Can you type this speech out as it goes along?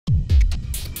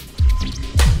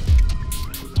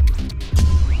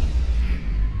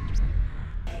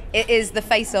It is the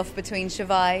face-off between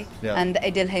Shivaay and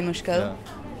Ae Dil Hai Mushkil. Yeah.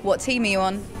 What team are you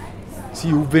on? See,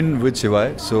 you've been with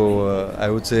Shivaay, so I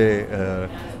would say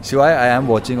Shivaay I am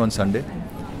watching on Sunday,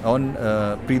 on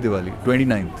pre-Diwali,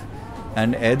 29th.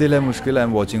 And Ae Dil Hai Mushkil I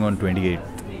am watching on 28th.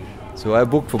 So I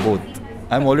booked for both.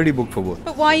 I'm already booked for both.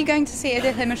 But why are you going to see Ae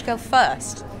Dil Hai Mushkil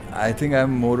first? I think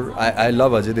I'm more... I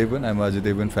love Ajay Devgan. I'm an Ajay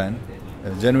Devgan fan,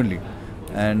 genuinely.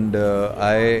 And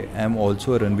I am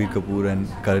also a Ranbir Kapoor and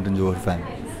Karan Johar fan.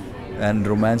 And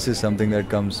romance is something that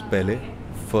comes pehle.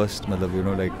 First,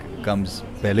 comes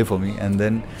pehle for me. And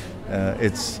then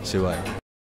it's Shivaay.